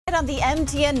On the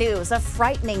MTN News, a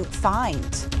frightening find.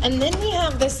 And then we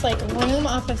have this room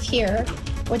off of here,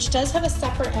 which does have a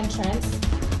separate entrance.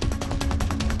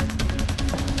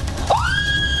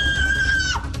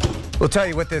 We'll tell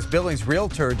you what this Billings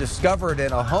realtor discovered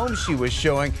in a home she was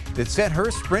showing that sent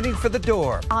her sprinting for the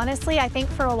door. Honestly, I think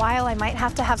for a while I might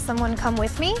have to have someone come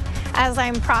with me as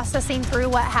I'm processing through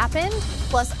what happened.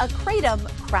 Plus a Kratom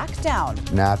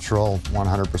crackdown. Natural,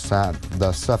 100%.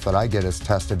 The stuff that I get is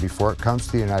tested before it comes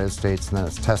to the United States, and then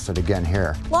it's tested again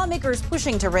here. Lawmakers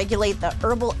pushing to regulate the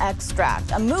herbal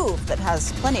extract, a move that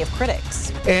has plenty of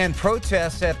critics. And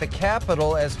protests at the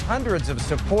Capitol as hundreds of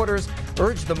supporters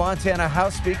urge the Montana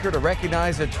House Speaker to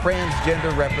recognize a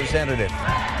transgender representative.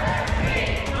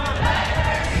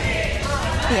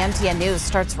 The MTN News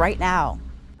starts right now.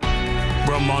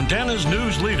 From Montana's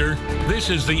news leader, this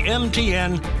is the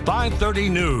MTN 530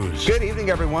 News. Good evening,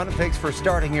 everyone, and thanks for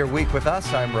starting your week with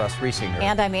us. I'm Russ Riesinger.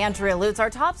 And I'm Andrea Lutz. Our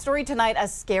top story tonight, a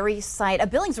scary sight. A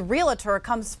Billings realtor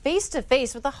comes face to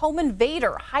face with a home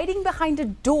invader hiding behind a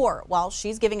door while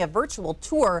she's giving a virtual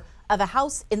tour of a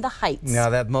house in the Heights. Now,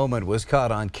 that moment was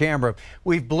caught on camera.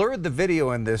 We've blurred the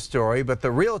video in this story, but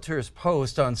the realtor's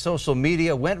post on social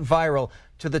media went viral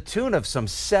to the tune of some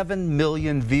 7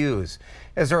 million views.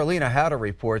 As Arlena Howder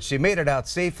reports, she made it out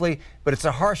safely, but it's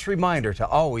a harsh reminder to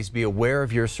always be aware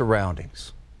of your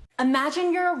surroundings.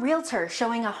 Imagine you're a realtor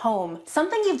showing a home,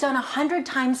 something you've done 100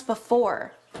 times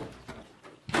before.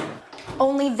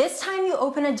 Only this time you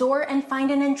open a door and find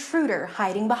an intruder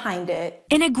hiding behind it.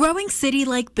 In a growing city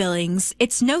like Billings,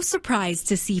 it's no surprise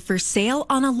to see for sale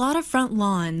on a lot of front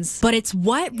lawns. But it's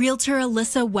what realtor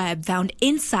Alyssa Webb found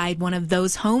inside one of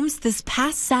those homes this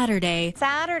past Saturday.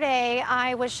 Saturday,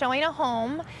 I was showing a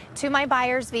home to my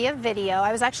buyers via video.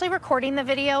 I was actually recording the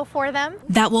video for them.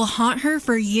 That will haunt her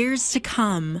for years to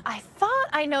come. I thought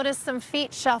I noticed some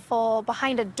feet shuffle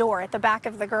behind a door at the back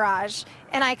of the garage,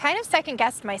 and I kind of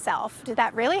second-guessed myself. Did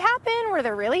that really happen? Were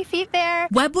there really feet there?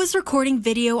 Webb was recording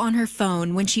video on her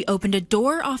phone when she opened a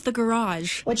door off the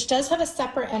garage, Which does have a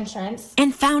separate entrance.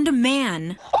 and found a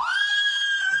man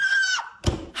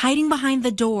hiding behind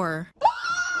the door.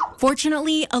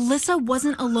 Fortunately, Alyssa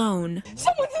wasn't alone.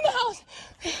 Someone's in the house!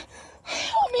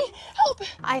 Help me! Help!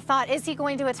 I thought, is he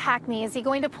going to attack me? Is he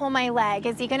going to pull my leg?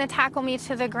 Is he going to tackle me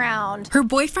to the ground? Her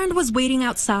boyfriend was waiting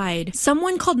outside.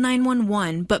 Someone called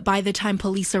 911, but by the time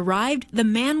police arrived, the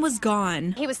man was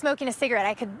gone. He was smoking a cigarette.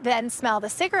 I could then smell the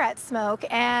cigarette smoke,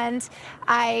 and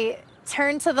I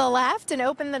turned to the left and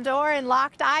opened the door and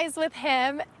locked eyes with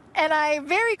him. And I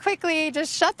very quickly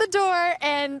just shut the door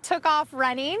and took off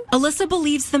running. Alyssa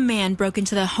believes the man broke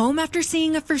into the home after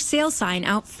seeing a for sale sign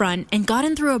out front and got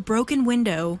in through a broken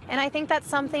window. And I think that's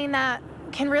something that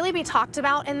can really be talked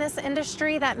about in this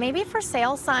industry, that maybe for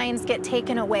sale signs get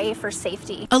taken away for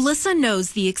safety. Alyssa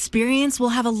knows the experience will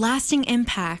have a lasting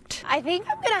impact. I think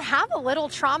I'm going to have a little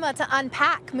trauma to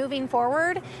unpack moving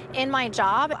forward in my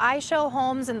job. I show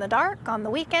homes in the dark, on the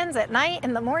weekends, at night,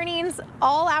 in the mornings,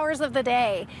 all hours of the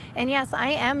day. And yes,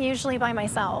 I am usually by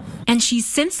myself. And she's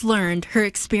since learned her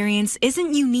experience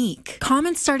isn't unique.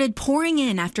 Comments started pouring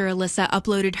in after Alyssa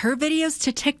uploaded her videos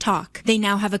to TikTok. They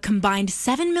now have a combined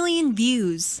 7 million views.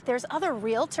 There's other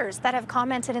realtors that have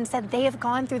commented and said they have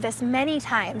gone through this many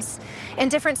times in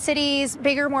different cities,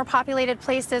 bigger, more populated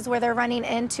places where they're running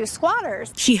into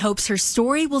squatters. She hopes her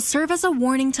story will serve as a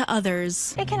warning to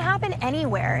others. It can happen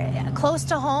anywhere, close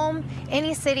to home,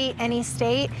 any city, any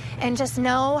state, and just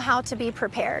know how to be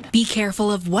prepared. Be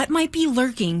careful of what might be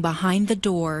lurking behind the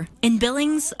door. In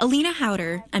Billings, Alina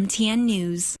Howder, MTN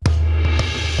News.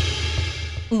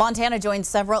 Montana joins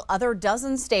several other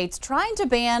dozen states trying to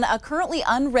ban a currently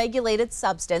unregulated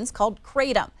substance called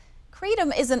Kratom.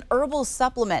 Kratom is an herbal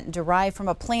supplement derived from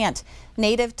a plant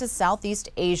native to Southeast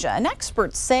Asia, and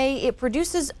experts say it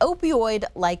produces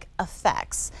opioid-like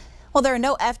effects. While there are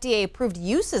no FDA-approved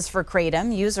uses for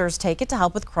Kratom, users take it to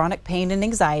help with chronic pain and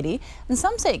anxiety, and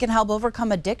some say it can help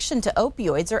overcome addiction to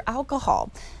opioids or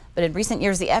alcohol. But in recent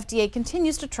years, the FDA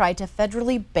continues to try to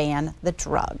federally ban the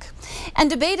drug. And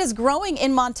debate is growing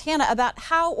in Montana about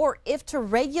how or if to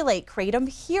regulate Kratom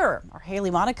here. Our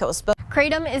Haley Monaco spoke.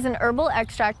 Kratom is an herbal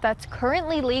extract that's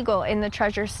currently legal in the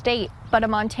Treasure State, but a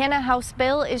Montana House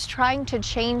bill is trying to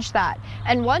change that.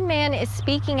 And one man is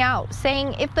speaking out,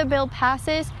 saying if the bill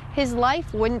passes, his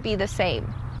life wouldn't be the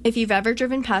same. If you've ever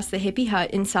driven past the Hippie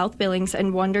Hut in South Billings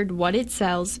and wondered what it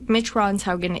sells, Mitch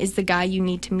Ronshaugen is the guy you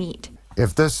need to meet.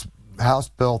 If this House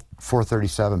Bill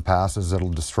 437 passes, it'll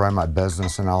destroy my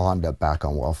business and I'll end up back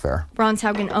on welfare.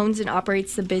 Ronshaugen owns and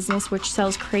operates the business which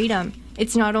sells Kratom.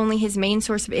 It's not only his main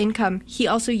source of income, he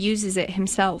also uses it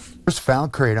himself. I first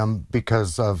found Kratom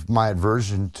because of my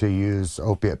aversion to use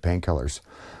opiate painkillers.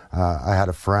 I had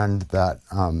a friend that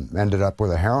ended up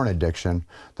with a heroin addiction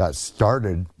that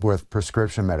started with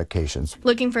prescription medications.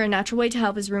 Looking for a natural way to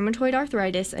help his rheumatoid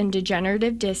arthritis and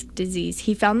degenerative disc disease,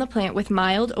 he found the plant with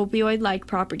mild opioid-like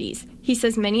properties. He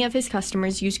says many of his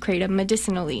customers use kratom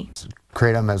medicinally.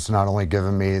 Kratom has not only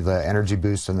given me the energy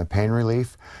boost and the pain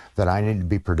relief that I need to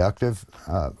be productive,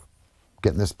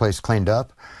 getting this place cleaned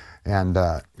up,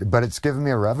 but it's given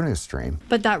me a revenue stream.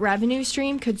 But that revenue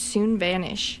stream could soon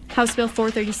vanish. House Bill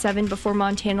 437 before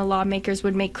Montana lawmakers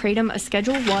would make kratom a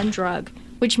Schedule I drug,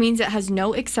 which means it has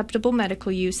no acceptable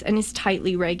medical use and is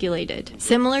tightly regulated,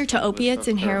 similar to opiates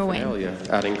and heroin.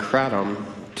 Adding kratom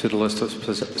to the list of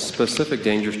specific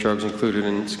dangerous drugs included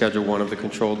in Schedule I of the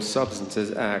Controlled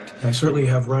Substances Act. I certainly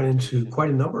have run into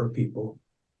quite a number of people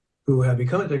who have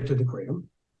become addicted to kratom,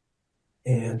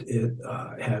 and it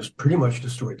has pretty much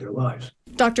destroyed their lives.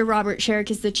 Dr. Robert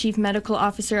Sherrick is the Chief Medical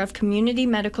Officer of Community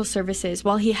Medical Services.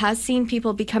 While he has seen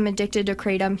people become addicted to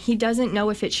kratom, he doesn't know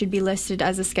if it should be listed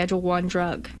as a Schedule I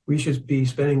drug. We should be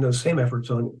spending those same efforts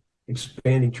on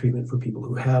expanding treatment for people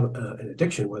who have an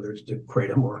addiction, whether it's to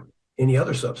kratom or any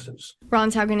other substance. Ron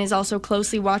Haugen is also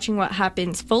closely watching what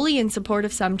happens, fully in support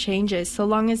of some changes, so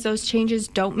long as those changes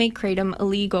don't make kratom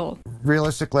illegal.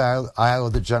 Realistically, I owe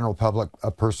the general public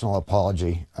a personal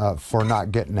apology for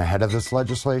not getting ahead of this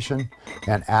legislation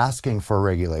and asking for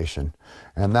regulation.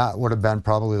 And that would have been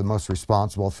probably the most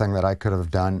responsible thing that I could have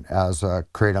done as a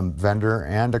kratom vendor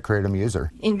and a kratom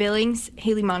user. In Billings,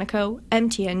 Haley Monaco,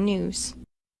 MTN News.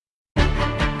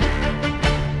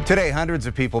 Today, hundreds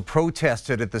of people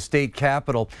protested at the state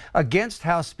capitol against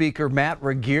House Speaker Matt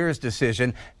Regeer's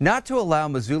decision not to allow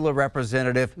Missoula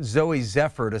Representative Zoe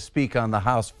Zephyr to speak on the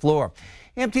House floor.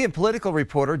 MTN political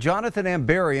reporter Jonathan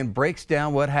Ambarian breaks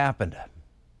down what happened.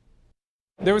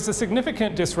 There was a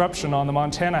significant disruption on the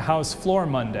Montana House floor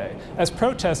Monday as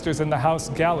protesters in the House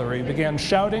gallery began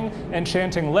shouting and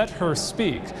chanting "Let her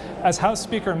speak" as House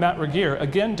Speaker Matt Regeer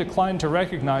again declined to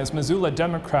recognize Missoula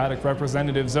Democratic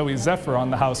Representative Zoe Zephyr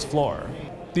on the House floor.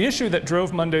 The issue that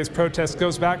drove Monday's protest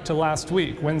goes back to last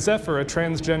week when Zephyr, a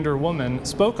transgender woman,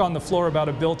 spoke on the floor about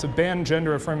a bill to ban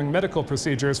gender-affirming medical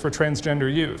procedures for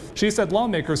transgender youth. She said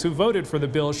lawmakers who voted for the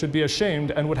bill should be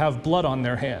ashamed and would have blood on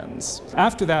their hands.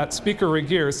 After that, Speaker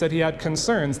Regeer said he had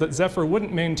concerns that Zephyr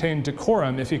wouldn't maintain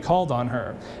decorum if he called on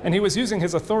her, and he was using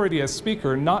his authority as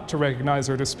Speaker not to recognize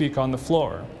her to speak on the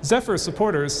floor. Zephyr's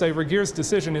supporters say Regeer's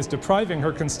decision is depriving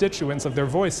her constituents of their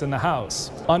voice in the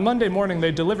House. On Monday morning,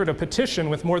 they delivered a petition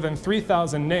with more than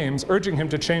 3,000 names urging him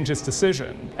to change his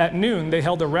decision. At noon, they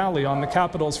held a rally on the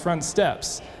Capitol's front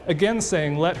steps, again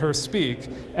saying "Let her speak,"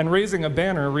 and raising a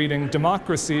banner reading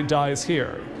 "Democracy dies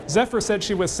here." Zephyr said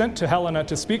she was sent to Helena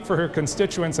to speak for her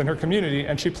constituents and her community,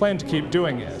 and she planned to keep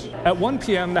doing it. At 1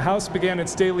 p.m., the House began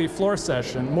its daily floor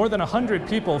session. More than 100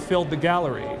 people filled the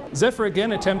gallery. Zephyr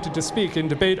again attempted to speak in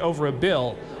debate over a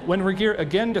bill, when Regeer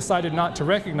again decided not to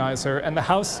recognize her and the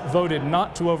House voted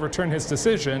not to overturn his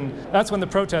decision. That's when the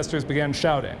protesters began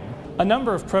shouting. A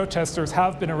number of protesters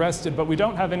have been arrested, but we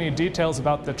don't have any details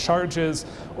about the charges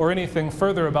or anything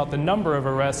further about the number of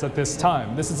arrests at this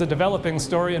time. This is a developing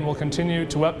story and we'll continue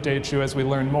to update you as we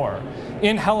learn more.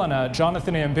 In Helena,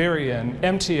 Jonathan Ambarian,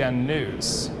 MTN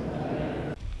News.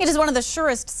 It is one of the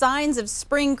surest signs of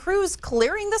spring, crews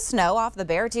clearing the snow off the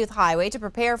Beartooth Highway to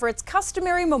prepare for its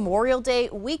customary Memorial Day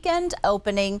weekend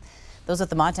opening. Those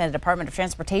at the Montana Department of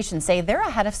Transportation say they're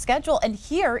ahead of schedule, and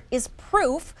here is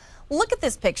proof. Look at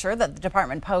this picture that the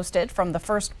department posted from the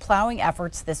first plowing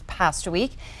efforts this past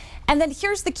week. And then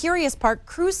here's the curious part.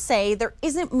 Crews say there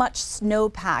isn't much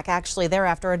snowpack actually there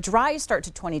after a dry start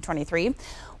to 2023.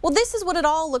 Well, this is what it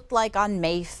all looked like on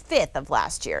May 5th of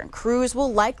last year. And crews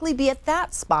will likely be at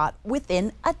that spot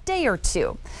within a day or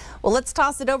two. Well, let's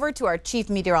toss it over to our chief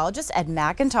meteorologist, Ed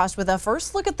McIntosh, with a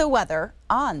first look at the weather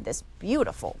on this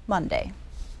beautiful Monday.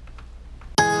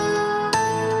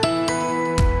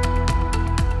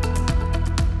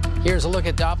 Here's a look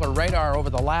at Doppler radar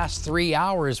over the last 3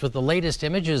 hours with the latest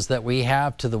images that we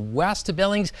have to the west of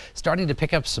Billings. Starting to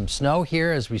pick up some snow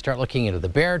here as we start looking into the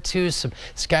Beartooth, some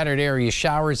scattered area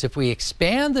showers. If we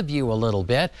expand the view a little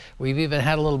bit, we've even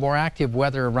had a little more active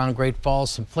weather around Great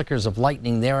Falls, some flickers of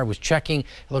lightning there. I was checking, it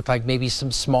looked like maybe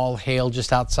some small hail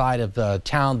just outside of the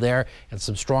town there and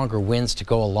some stronger winds to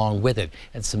go along with it.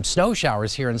 And some snow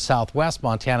showers here in southwest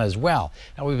Montana as well.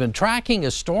 Now we've been tracking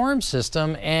a storm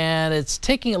system and it's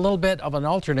taking a little little bit of an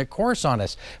alternate course on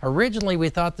us. Originally, we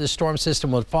thought this storm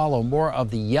system would follow more of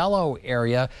the yellow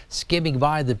area, skimming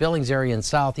by the Billings area in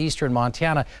southeastern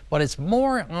Montana, but it's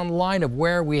more on the line of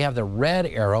where we have the red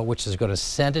arrow, which is going to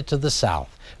send it to the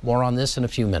south. More on this in a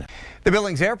few minutes. The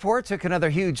Billings Airport took another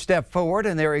huge step forward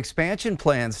in their expansion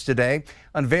plans today,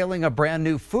 unveiling a brand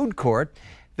new food court.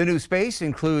 The new space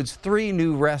includes 3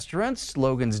 new restaurants,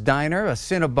 Logan's Diner, a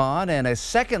Cinnabon, and a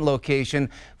second location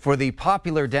for the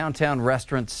popular downtown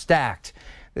restaurant Stacked.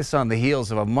 This on the heels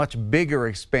of a much bigger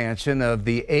expansion of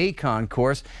the A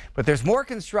concourse. But there's more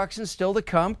construction still to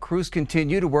come. Crews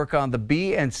continue to work on the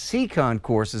B and C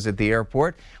concourses at the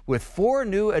airport, with 4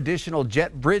 new additional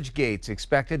jet bridge gates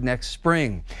expected next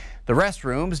spring. The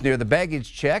restrooms near the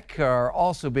baggage check are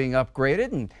also being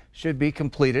upgraded and should be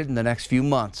completed in the next few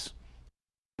months.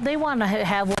 They want to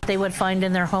have what they would find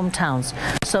in their hometowns.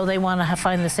 So they want to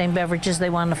find the same beverages,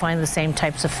 they want to find the same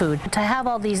types of food. To have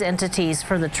all these entities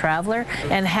for the traveler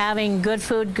and having good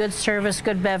food, good service,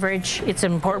 good beverage, it's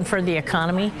important for the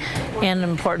economy and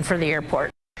important for the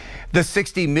airport. The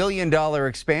 $60 million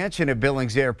expansion at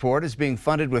Billings Airport is being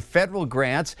funded with federal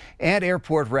grants and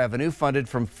airport revenue funded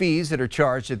from fees that are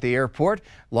charged at the airport,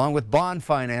 along with bond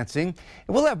financing.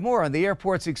 And we'll have more on the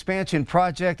airport's expansion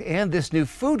project and this new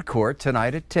food court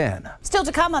tonight at 10. Still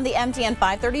to come on the MTN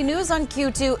 530 News on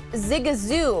Q2,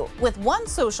 Zigazoo. With one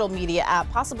social media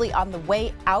app possibly on the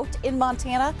way out in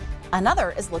Montana,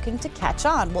 another is looking to catch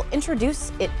on. We'll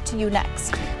introduce it to you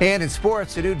next. And in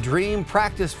sports, a new dream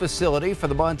practice facility for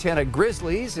the Montana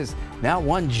Grizzlies is now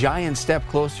one giant step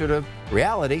closer to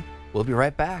reality. We'll be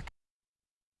right back.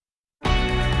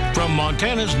 From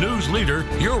Montana's news leader,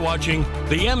 you're watching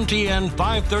the MTN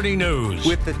 530 News.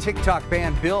 With the TikTok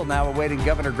ban bill now awaiting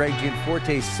Governor Greg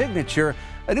Gianforte's signature,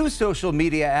 a new social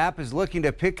media app is looking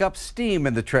to pick up steam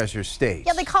in the Treasure State.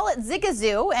 Yeah, they call it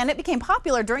Zigazoo, and it became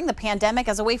popular during the pandemic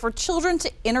as a way for children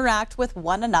to interact with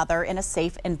one another in a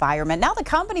safe environment. Now the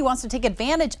company wants to take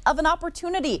advantage of an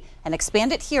opportunity and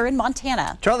expand it here in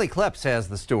Montana. Charlie Kleps has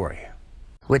the story.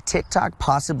 With TikTok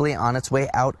possibly on its way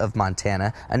out of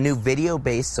Montana, a new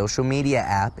video-based social media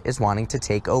app is wanting to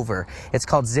take over. It's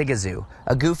called Zigazoo,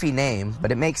 a goofy name,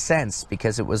 but it makes sense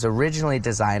because it was originally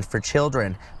designed for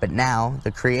children. But now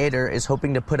the creator is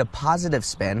hoping to put a positive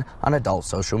spin on adult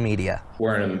social media.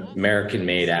 We're an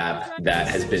American-made app that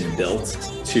has been built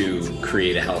to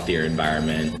create a healthier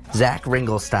environment. Zach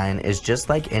Ringelstein is just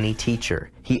like any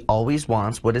teacher. He always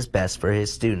wants what is best for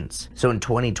his students. So in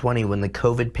 2020, when the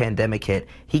COVID pandemic hit,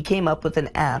 he came up with an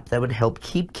app that would help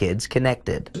keep kids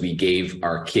connected. We gave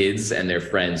our kids and their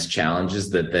friends challenges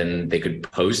that then they could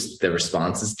post their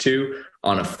responses to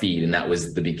on a feed, and that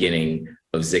was the beginning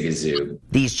of Zigazoo.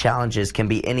 These challenges can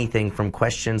be anything from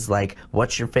questions like,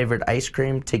 what's your favorite ice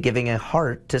cream, to giving a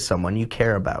heart to someone you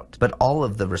care about. But all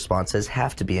of the responses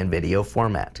have to be in video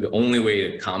format. The only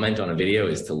way to comment on a video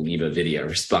is to leave a video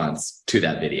response to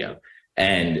that video.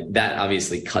 And that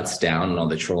obviously cuts down on all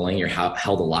the trolling. You're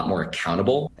held a lot more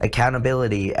accountable.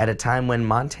 Accountability at a time when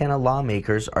Montana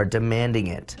lawmakers are demanding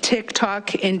it.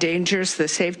 TikTok endangers the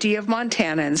safety of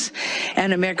Montanans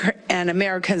and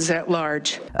Americans at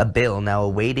large. A bill now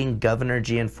awaiting Governor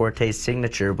Gianforte's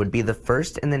signature would be the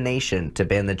first in the nation to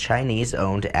ban the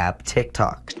Chinese-owned app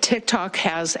TikTok. TikTok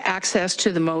has access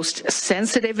to the most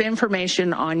sensitive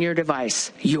information on your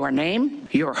device. Your name,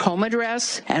 your home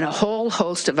address, and a whole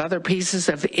host of other pieces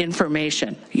of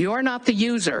information. You're not the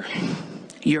user.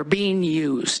 You're being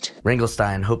used.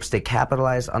 Ringelstein hopes to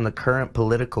capitalize on the current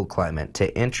political climate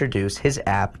to introduce his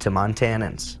app to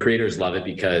Montanans. Creators love it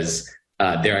because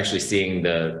they're actually seeing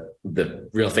the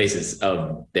real faces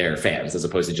of their fans as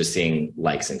opposed to just seeing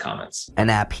likes and comments. An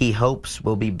app he hopes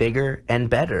will be bigger and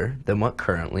better than what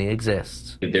currently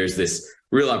exists. There's this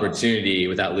real opportunity,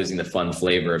 without losing the fun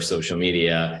flavor of social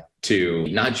media, to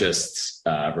not just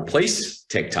replace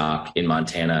TikTok in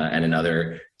Montana and in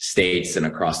other states and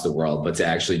across the world, but to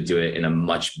actually do it in a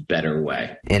much better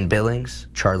way. In Billings,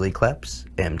 Charlie Kleps,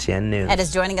 MTN News. Ed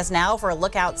is joining us now for a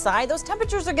look outside. Those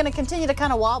temperatures are going to continue to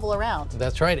kind of wobble around.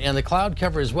 That's right, and the cloud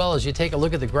cover as well. As you take a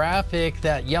look at the graphic,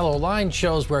 that yellow line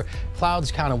shows where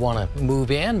clouds kind of want to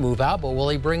move in, move out, but will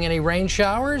he bring any rain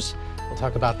showers? We'll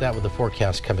talk about that with the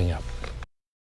forecast coming up.